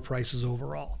can lower prices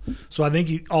overall. So I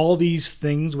think all these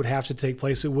things would have to take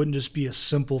place. It wouldn't just be a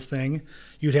simple thing.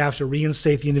 You'd have to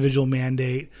reinstate the individual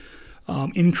mandate,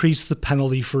 increase the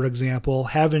penalty, for example,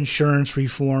 have insurance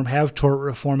reform, have tort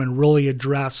reform, and really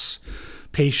address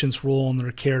patients' role in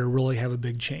their care to really have a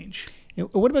big change.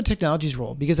 What about technology's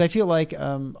role? Because I feel like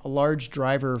a large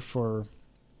driver for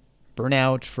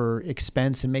burnout, for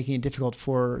expense, and making it difficult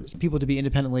for people to be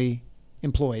independently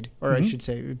employed, or I should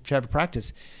say, to have a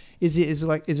practice, is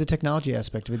a technology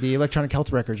aspect of it. The electronic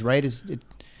health records, right? Is it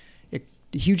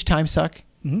a huge time suck?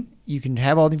 Mm-hmm. You can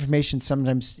have all the information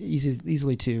sometimes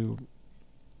easily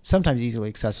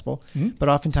accessible, but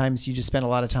oftentimes you just spend a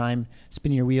lot of time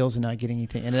spinning your wheels and not getting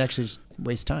anything, and it actually just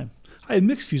wastes time. I have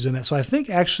mixed views on that. So I think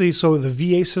actually, the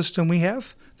VA system we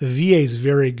have, the VA is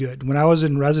very good. When I was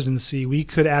in residency, we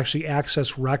could actually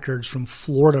access records from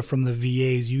Florida from the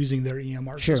VAs using their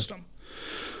EMR system.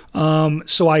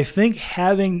 So I think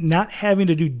not having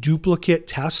to do duplicate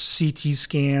tests, CT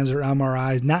scans or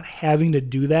MRIs, not having to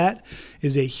do that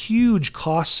is a huge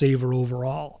cost saver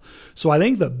overall. So I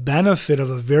think the benefit of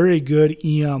a very good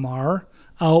EMR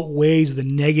outweighs the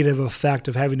negative effect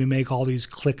of having to make all these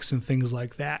clicks and things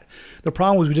like that. The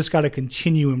problem is we just got to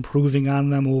continue improving on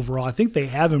them overall. I think they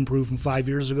have improved from 5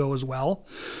 years ago as well.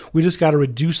 We just got to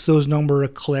reduce those number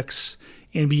of clicks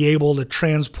and be able to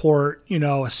transport, a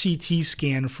CT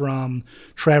scan from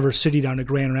Traverse City down to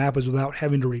Grand Rapids without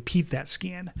having to repeat that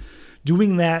scan.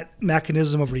 Doing that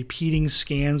mechanism of repeating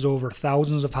scans over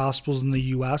thousands of hospitals in the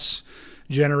U.S.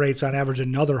 generates on average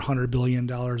another $100 billion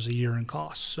a year in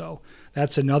costs. So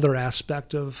that's another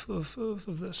aspect of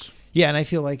this. Yeah, and I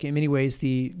feel like in many ways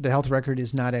the health record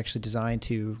is not actually designed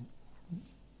to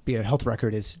be a health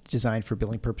record. It's designed for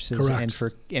billing purposes.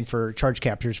 Correct. and for charge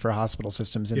captures for hospital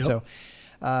systems. And so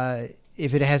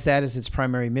if it has that as its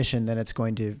primary mission, then it's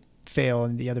going to fail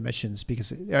in the other missions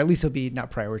because, or at least it'll be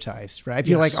not prioritized, right? I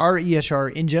feel like our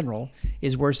EHR in general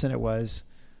is worse than it was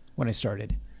when I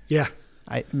started. Yeah.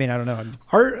 I mean, I don't know.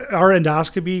 Our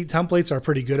endoscopy templates are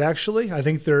pretty good, actually. I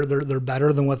think they're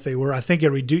better than what they were. I think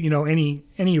it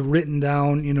any written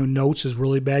down notes is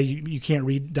really bad. You can't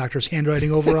read doctor's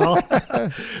handwriting overall.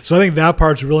 So I think that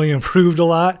part's really improved a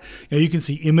lot. You can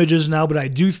see images now, but I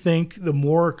do think the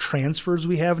more transfers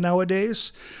we have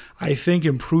nowadays, I think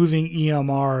improving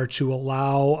EMR to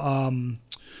allow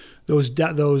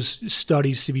those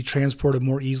studies to be transported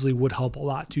more easily would help a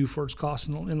lot too for its cost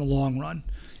in the long run,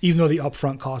 even though the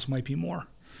upfront cost might be more.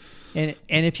 And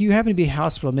if you happen to be a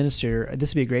hospital administrator, this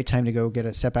would be a great time to go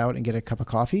step out and get a cup of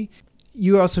coffee.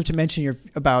 You also have to mention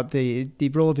about the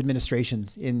role of administration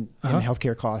in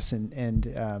healthcare costs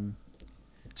and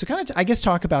so kind of I guess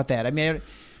talk about that. I mean,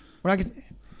 we're not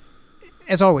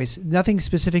as always, nothing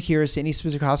specific here as to any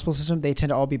specific hospital system. They tend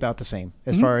to all be about the same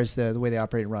as far as the way they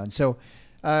operate and run. So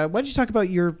Why don't you talk about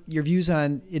your views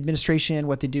on administration,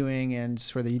 what they're doing, and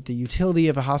sort of the utility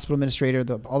of a hospital administrator,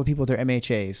 all the people with their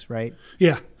MHAs, right?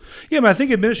 Yeah. Yeah, but I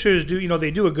think administrators do, they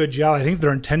do a good job. I think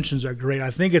their intentions are great. I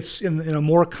think it's in a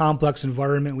more complex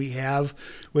environment we have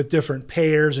with different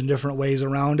payers and different ways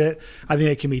around it. I think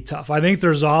it can be tough. I think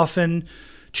there's often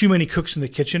too many cooks in the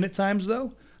kitchen at times,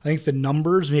 though. I think the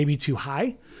numbers may be too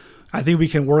high. I think we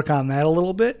can work on that a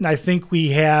little bit. And I think we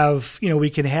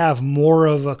can have more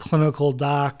of a clinical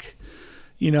doc,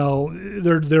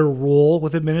 their role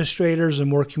with administrators and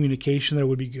more communication there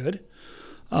would be good.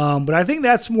 But I think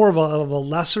that's more of a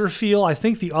lesser feel. I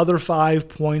think the other 5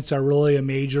 points are really a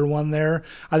major one there.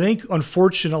 I think,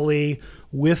 unfortunately,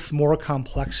 with more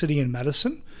complexity in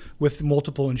medicine, with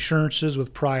multiple insurances,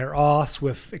 with prior auths,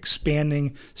 with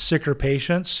expanding sicker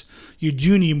patients, you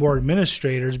do need more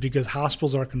administrators because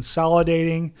hospitals are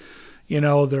consolidating.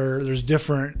 There's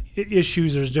different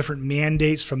issues, there's different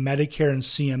mandates from Medicare and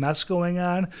CMS going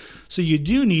on. So you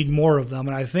do need more of them.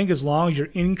 And I think as long as you're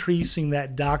increasing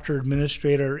that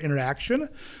doctor-administrator interaction,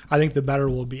 I think the better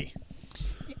we'll be.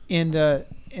 And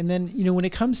then, when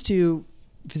it comes to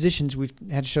physicians, we've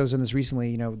had shows on this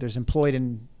recently, there's employed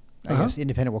and I guess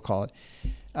independent, we'll call it.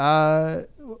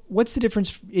 What's the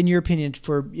difference, in your opinion,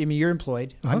 you're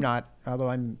employed. I'm not, although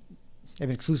I have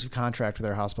an exclusive contract with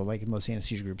our hospital, like in most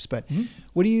anesthesia groups. But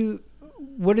what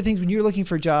are things when you're looking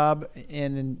for a job,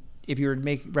 and if you were to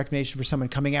make a recommendation for someone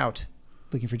coming out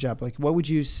looking for a job, like what would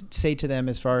you say to them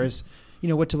as far as,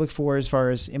 what to look for as far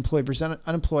as employed versus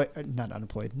not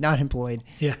employed?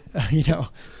 Yeah.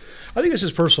 I think it's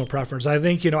just personal preference. I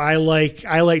think, I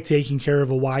like taking care of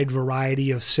a wide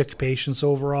variety of sick patients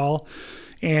overall.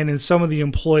 And in some of the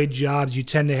employed jobs, you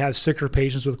tend to have sicker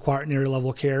patients with quaternary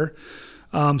level care.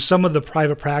 Some of the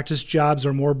private practice jobs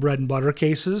are more bread and butter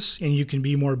cases, and you can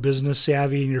be more business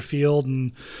savvy in your field,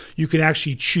 and you can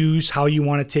actually choose how you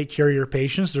want to take care of your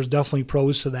patients. There's definitely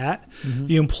pros to that. Mm-hmm.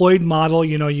 The employed model,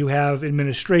 you have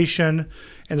administration,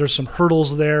 and there's some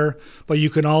hurdles there, but you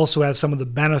can also have some of the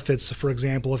benefits, for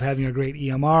example, of having a great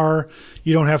EMR.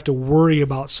 You don't have to worry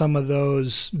about some of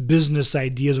those business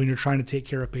ideas when you're trying to take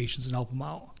care of patients and help them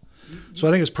out. So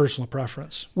I think it's personal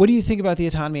preference. What do you think about the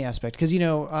autonomy aspect? Because,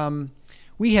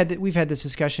 we've had this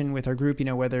discussion with our group,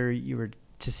 whether you were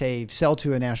to say sell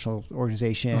to a national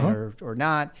organization or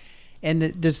not. And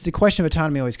there's the question of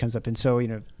autonomy always comes up. And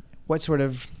so, what sort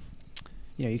of,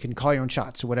 you can call your own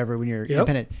shots or whatever when you're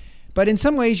independent. But in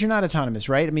some ways you're not autonomous,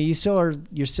 right? I mean, you're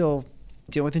still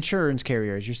dealing with insurance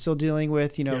carriers. You're still dealing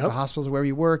with, the hospitals where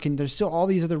you work, and there's still all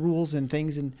these other rules and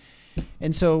things.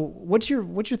 And so what's your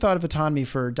thought of autonomy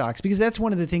for docs? Because that's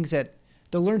one of the things that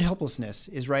the learned helplessness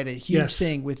is, right, a huge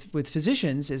thing with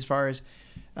physicians as far as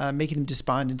making them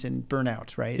despondent and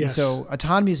burnout, right? Yes. And so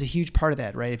autonomy is a huge part of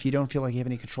that, right? If you don't feel like you have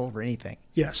any control over anything.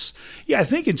 Yes. Yeah, I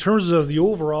think in terms of the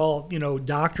overall,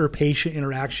 doctor-patient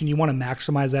interaction, you want to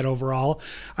maximize that overall.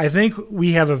 I think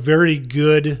we have a very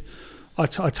good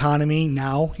autonomy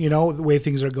now, the way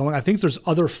things are going. I think there's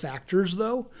other factors,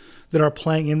 though, that are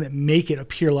playing in that make it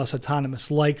appear less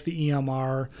autonomous, like the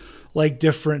EMR, like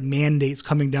different mandates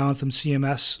coming down from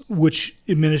CMS, which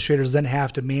administrators then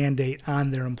have to mandate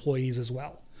on their employees as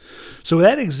well. So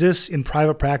that exists in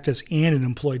private practice and in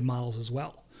employed models as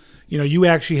well. You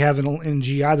actually have in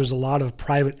GI, there's a lot of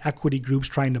private equity groups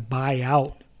trying to buy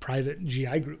out private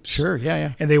GI groups. Sure,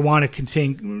 yeah. And they want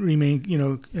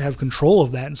to have control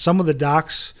of that. And some of the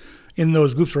docs in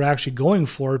those groups are actually going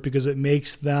for it because it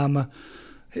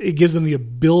gives them the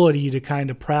ability to kind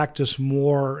of practice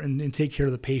more and take care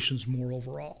of the patients more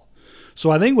overall. So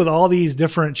I think with all these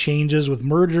different changes with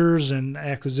mergers and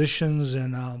acquisitions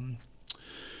and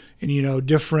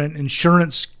different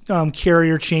insurance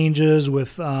carrier changes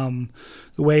with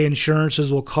the way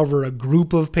insurances will cover a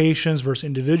group of patients versus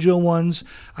individual ones,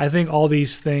 I think all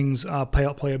these things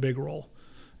play a big role.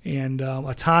 And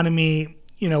autonomy,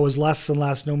 is less and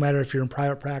less no matter if you're in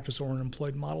private practice or an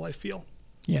employed model, I feel.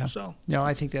 Yeah. So no,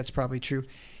 I think that's probably true.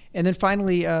 And then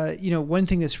finally, one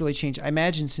thing that's really changed, I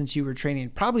imagine since you were training,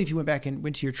 probably if you went back and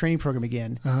went to your training program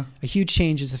again, a huge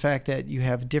change is the fact that you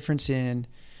have a difference in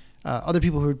other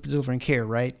people who are delivering care,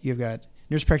 right? You've got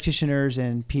nurse practitioners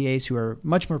and PAs who are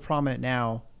much more prominent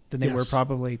now than they were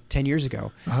probably 10 years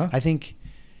ago. I think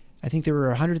there were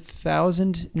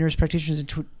 100,000 nurse practitioners in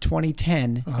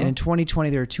 2010, and in 2020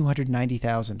 there were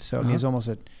 290,000. So I mean, it's almost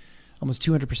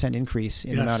 200% increase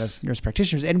in the amount of nurse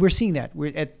practitioners. And we're seeing that.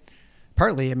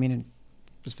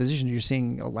 As physicians, you're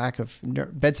seeing a lack of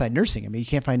bedside nursing. I mean, you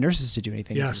can't find nurses to do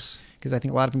anything. Yes. Because I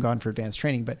think a lot of them gone for advanced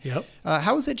training. But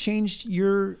how has that changed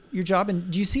your job?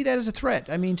 And do you see that as a threat?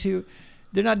 I mean, to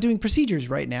they're not doing procedures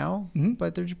right now,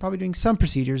 but they're probably doing some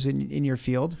procedures in your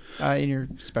field, in your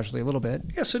specialty a little bit.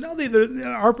 Yeah, so now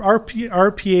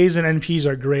our PAs and NPs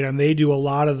are great. I mean, they do a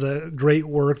lot of the great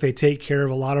work. They take care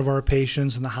of a lot of our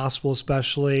patients in the hospital,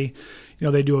 especially.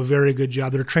 They do a very good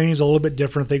job. Their training is a little bit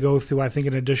different. They go through, I think,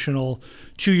 an additional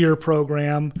 2-year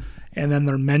program, and then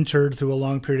they're mentored through a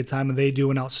long period of time, and they do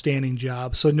an outstanding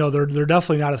job. So no, they're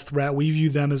definitely not a threat. We view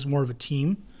them as more of a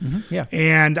team. Yeah,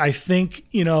 and I think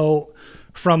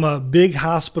from a big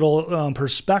hospital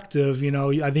perspective,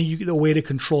 I think the way to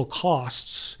control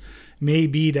costs may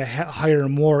be to hire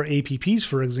more APPs,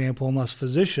 for example, and less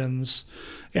physicians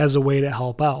as a way to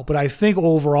help out. But I think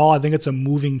overall, it's a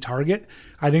moving target.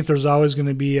 I think there's always going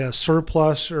to be a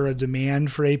surplus or a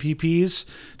demand for APPs,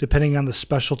 depending on the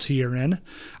specialty you're in.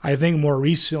 I think more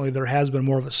recently, there has been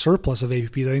more of a surplus of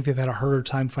APPs. I think they've had a harder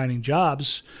time finding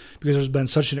jobs because there's been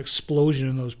such an explosion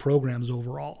in those programs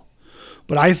overall.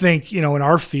 But I think, in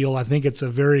our field, I think it's a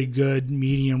very good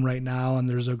medium right now, and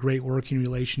there's a great working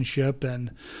relationship,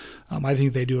 and I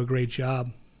think they do a great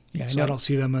job. Yeah, so I don't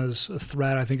see them as a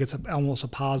threat. I think it's almost a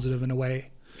positive in a way.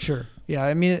 Sure. Yeah,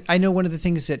 I mean, I know one of the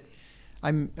things that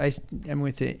I'm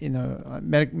with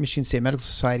Michigan State Medical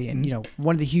Society, and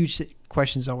one of the huge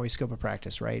questions is always scope of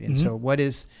practice, right? And so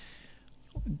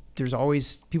there's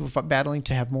always people battling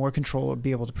to have more control or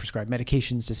be able to prescribe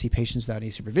medications, to see patients without any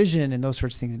supervision and those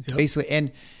sorts of things. Yep. Basically,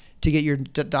 and to get your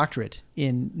doctorate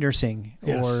in nursing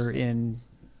or in,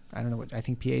 I don't know what, I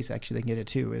think PAs actually they can get it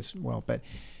too as well,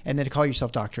 and then to call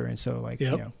yourself doctor. And so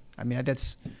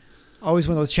that's always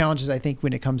one of those challenges, I think,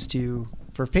 when it comes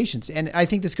for patients. And I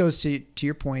think this goes to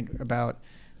your point about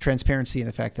transparency and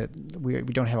the fact that we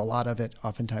don't have a lot of it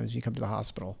oftentimes when you come to the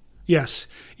hospital. Yes.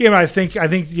 I think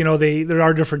there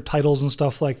are different titles and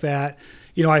stuff like that.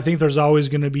 I think there's always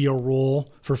going to be a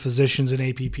role for physicians and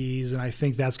APPs, and I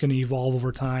think that's going to evolve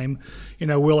over time.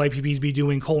 Will APPs be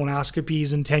doing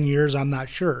colonoscopies in 10 years? I'm not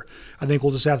sure. I think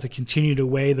we'll just have to continue to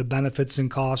weigh the benefits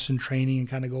and costs and training and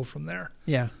kind of go from there.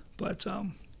 Yeah. But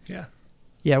yeah.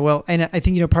 Yeah, well, and I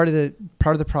think part of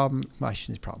the problem, well, I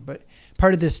shouldn't say problem, but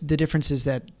part of the difference is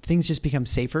that things just become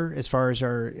safer as far as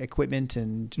our equipment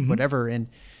and whatever, and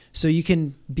so you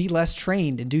can be less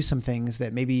trained and do some things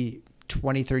that maybe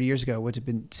 20, 30 years ago would have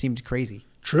seemed crazy.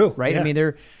 True. Right? Yeah. I mean,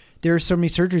 there are so many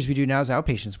surgeries we do now as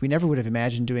outpatients. We never would have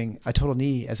imagined doing a total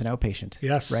knee as an outpatient.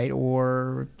 Yes. Right?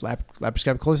 Or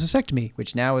laparoscopic cholecystectomy,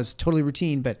 which now is totally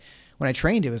routine. But when I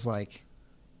trained, it was like,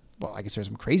 well, I guess there's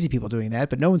some crazy people doing that,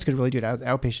 but no one's going to really do it as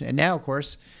outpatient. And now, of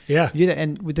course, you do that.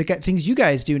 And with the things you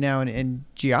guys do now in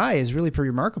GI is really pretty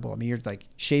remarkable. I mean, you're like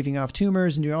shaving off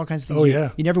tumors and doing all kinds of things. Oh,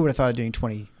 yeah. You never would have thought of doing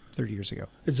 20, 30 years ago.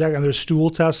 Exactly. And there's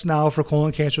stool tests now for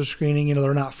colon cancer screening.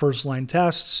 They're not first-line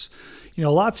tests.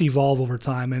 Lots evolve over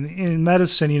time. And in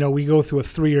medicine, we go through a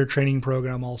 3-year training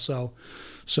program also.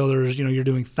 So there's, you're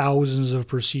doing thousands of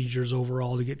procedures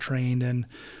overall to get trained, and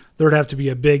there'd have to be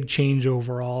a big change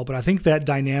overall. But I think that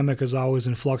dynamic is always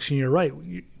in flux, and you're right.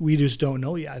 We just don't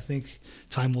know yet. I think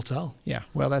time will tell. Yeah.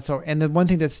 Well, that's all. And the one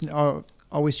thing that's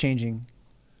always changing,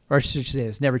 or I should say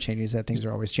it's never changing, is that things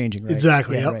are always changing, right?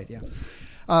 Exactly. Yeah, yep. Right. Yeah.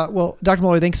 Well, Dr.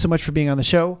 Moeller, thanks so much for being on the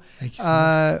show. Thank you so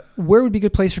much. Where would be a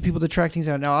good place for people to track things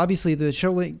out? Now, obviously, the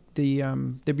show link,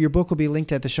 your book will be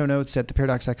linked at the show notes at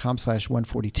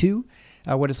theparadox.com/142,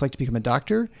 what it's like to become a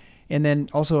doctor. And then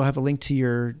also have a link to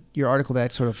your article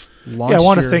that sort of launched I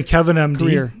want to thank Kevin MD.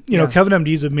 Career. Kevin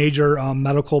MD is a major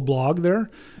medical blog there.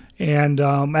 And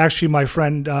actually, my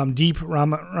friend Deep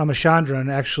Ramachandran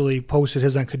actually posted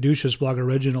his on Kadusha's blog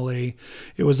originally.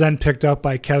 It was then picked up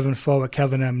by Kevin Foe at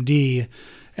Kevin MD,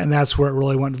 and that's where it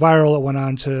really went viral. It went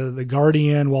on to The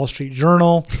Guardian, Wall Street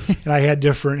Journal, and I had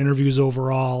different interviews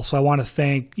overall. So I want to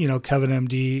thank Kevin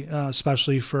MD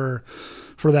especially for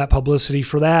that publicity.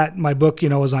 For that, my book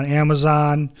is on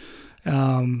Amazon.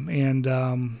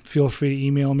 And feel free to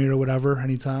email me or whatever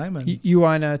anytime. And you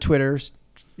on Twitter?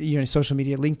 Social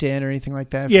media, LinkedIn or anything like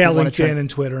that? Yeah, LinkedIn and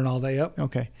Twitter and all that. Yep.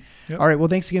 Okay. Yep. All right. Well,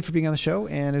 thanks again for being on the show,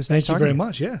 and it was nice talking to you.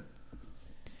 Thank you very much. Yeah.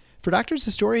 For doctors,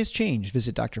 the story has changed.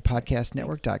 Visit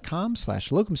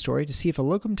drpodcastnetwork.com/locum story to see if a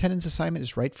locum tenens assignment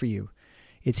is right for you.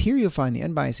 It's here you'll find the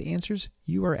unbiased answers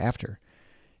you are after,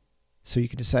 so you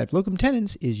can decide if locum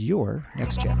tenens is your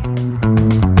next chapter.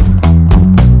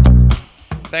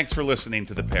 Thanks for listening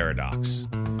to The Paradox.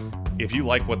 If you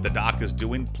like what the doc is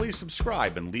doing, please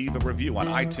subscribe and leave a review on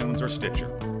iTunes or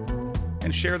Stitcher.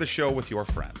 And share the show with your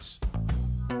friends.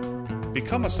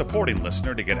 Become a supporting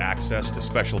listener to get access to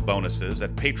special bonuses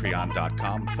at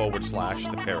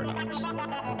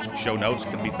patreon.com/theparadox. Show notes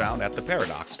can be found at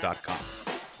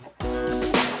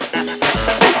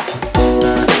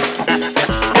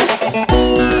theparadox.com.